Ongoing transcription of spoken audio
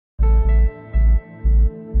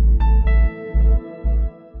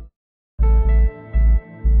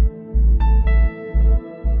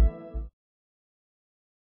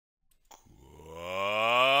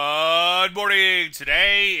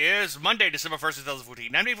Today is Monday, December 1st,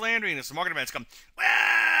 2014. I'm Dave Landry, and as the market events come,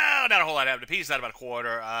 well, not a whole lot happened. The P's not about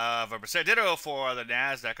 0.25%. Ditto for the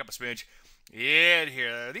NASDAQ, up a smidge. Yeah,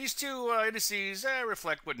 here. These two indices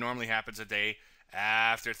reflect what normally happens a day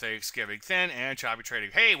after Thanksgiving. Thin and choppy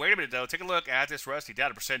trading. Hey, wait a minute, though. Take a look at this rusty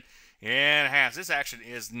down 1.5%. This action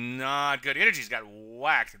is not good. Energy's got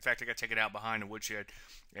whacked. In fact, it got taken out behind the woodshed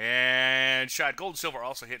and shot. Gold and silver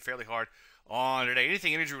also hit fairly hard on today.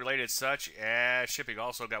 Anything energy related, such as shipping,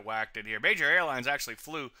 also got whacked in here. Major airlines actually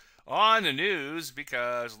flew on the news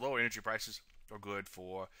because lower energy prices are good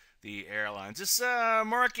for the airlines. This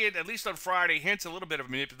market, at least on Friday, hints a little bit of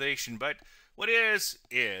manipulation, but what is.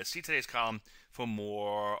 See today's column for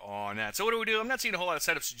more on that. So what do? I'm not seeing a whole lot of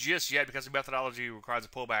setups just yet because the methodology requires a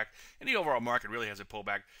pullback, and the overall market really hasn't pulled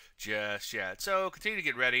back just yet. So continue to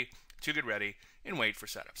get ready, and wait for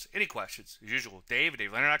setups. Any questions? As usual, Dave at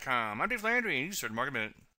DaveLandry.com. I'm Dave Landry, and you just heard Market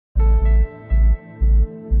Minute.